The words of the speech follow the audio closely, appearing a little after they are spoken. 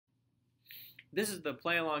This is the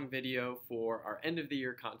play-along video for our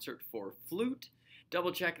end-of-the-year concert for Flute.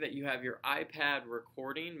 Double check that you have your iPad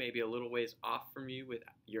recording, maybe a little ways off from you with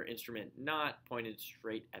your instrument not pointed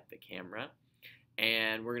straight at the camera.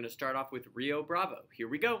 And we're going to start off with Rio Bravo. Here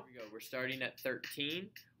we go. We're starting at 13.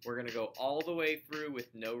 We're going to go all the way through with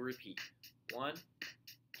no repeat. 1,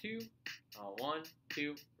 2, 1,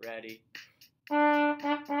 2, ready.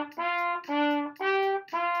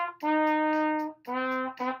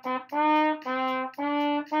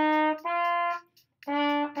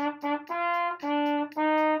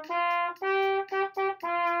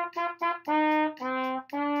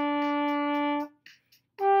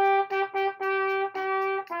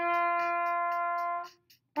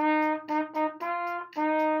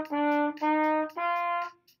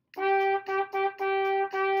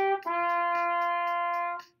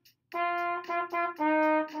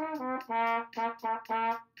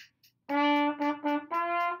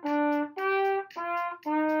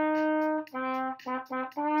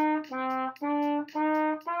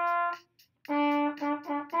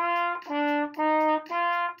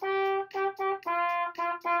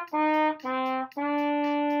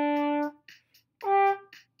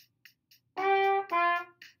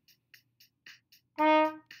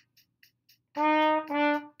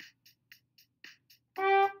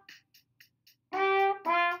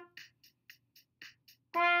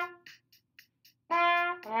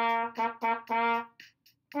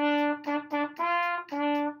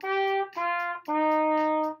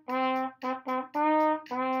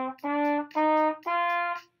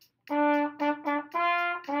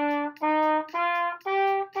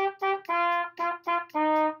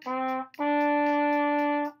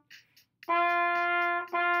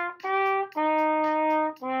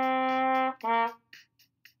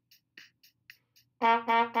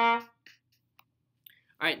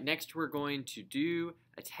 Alright, next we're going to do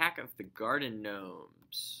Attack of the Garden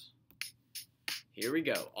Gnomes. Here we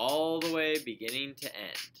go, all the way beginning to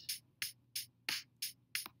end.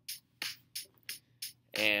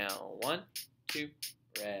 And 1, 2,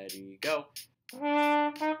 ready, go.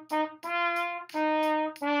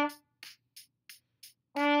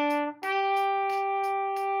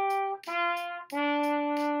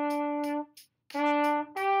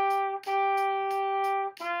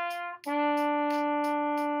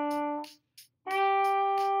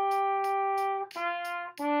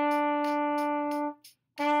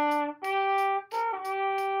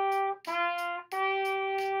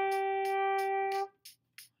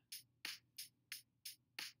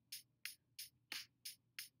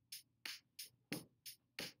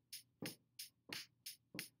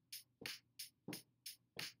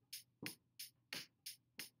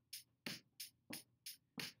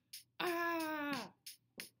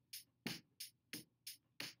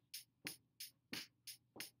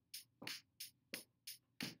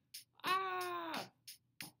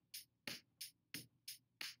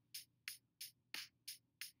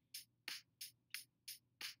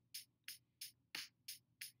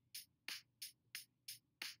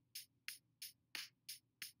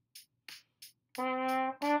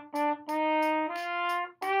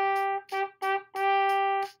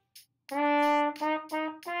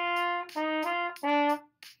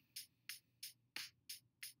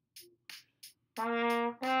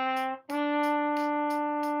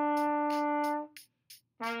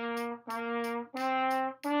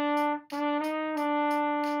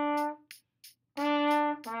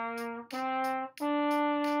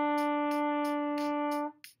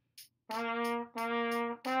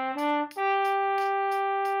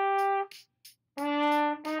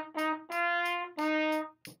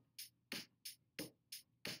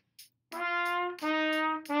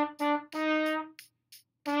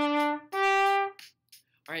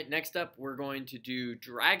 Alright, next up we're going to do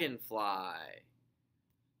Dragonfly.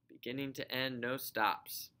 Beginning to end, no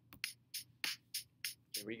stops.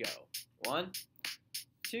 Here we go. 1,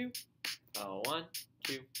 2, 1,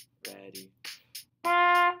 2, ready.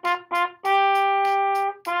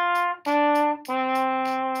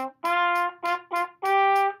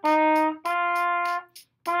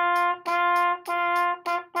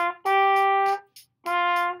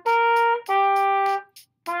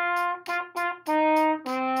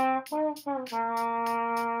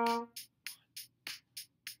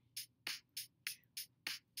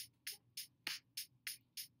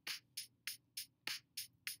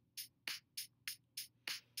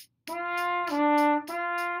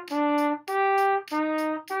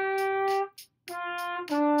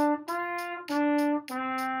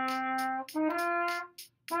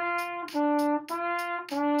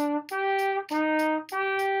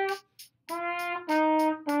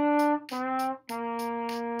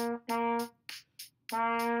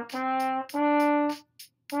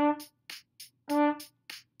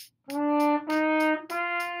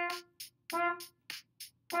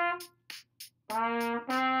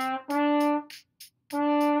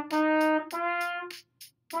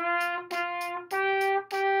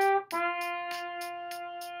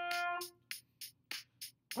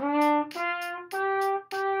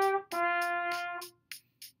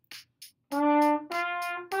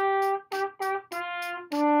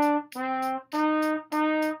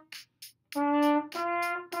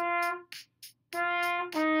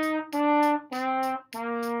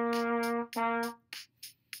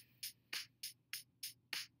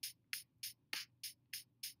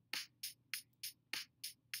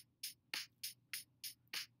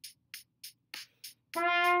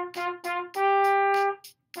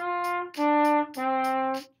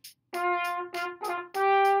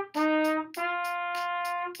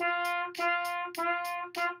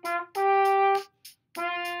 All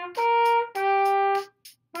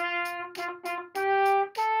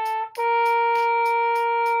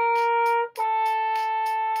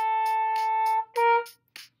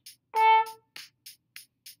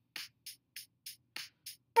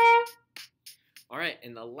right,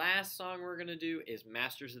 and the last song we're going to do is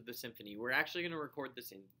Masters of the Symphony. We're actually going to record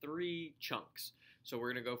this in 3 chunks. So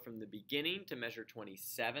we're going to go from the beginning to measure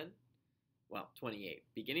 27, well, 28,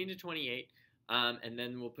 beginning to 28, and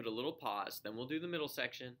then we'll put a little pause. Then we'll do the middle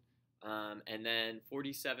section, and then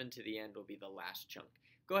 47 to the end will be the last chunk.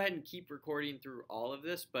 Go ahead and keep recording through all of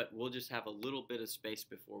this, but we'll just have a little bit of space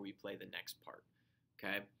before we play the next part.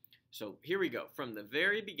 Okay? So here we go. From the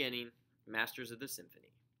very beginning, Masters of the Symphony.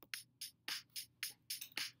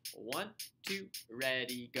 1, 2,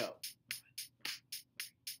 ready, go.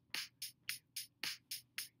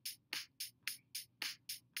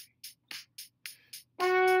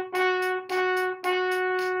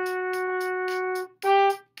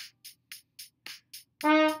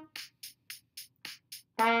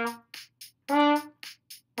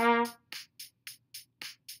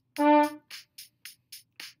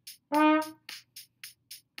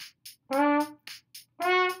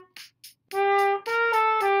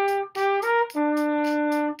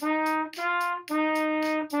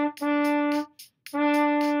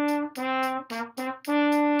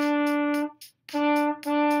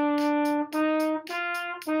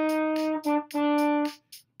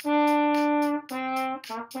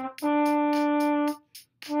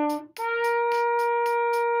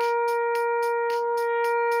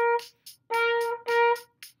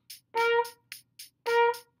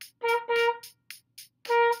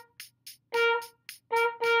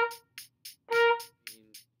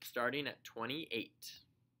 Starting at 28.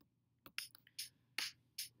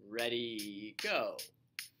 Ready, go.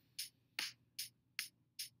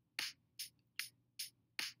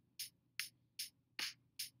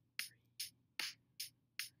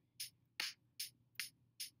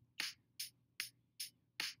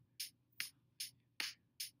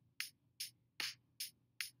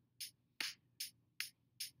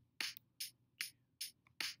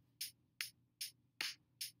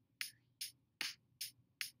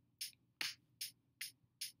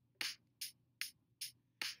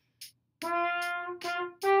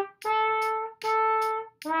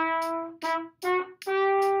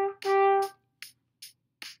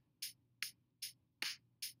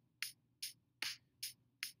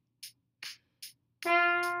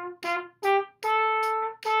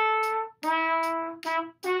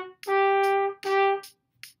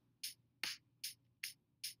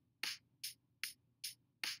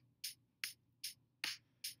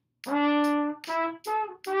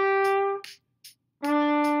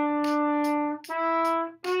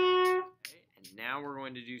 Now we're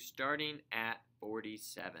going to do starting at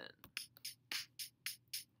 47.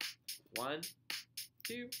 1,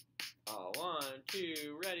 2, 1,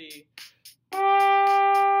 2, ready.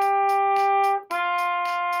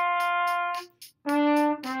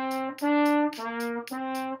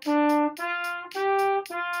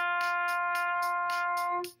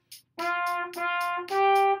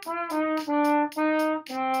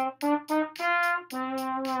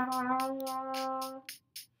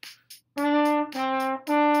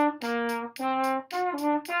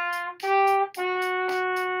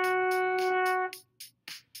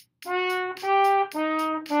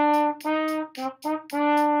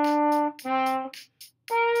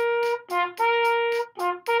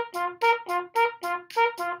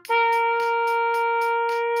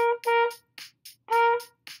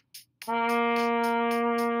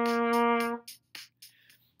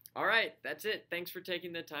 All right, that's it. Thanks for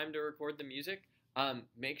taking the time to record the music.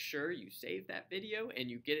 Make sure you save that video and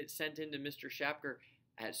you get it sent in to Mr. Schapker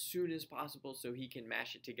as soon as possible so he can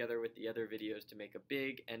mash it together with the other videos to make a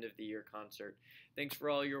big end of the year concert. Thanks for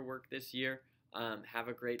all your work this year. Have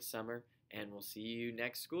a great summer, and we'll see you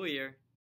next school year.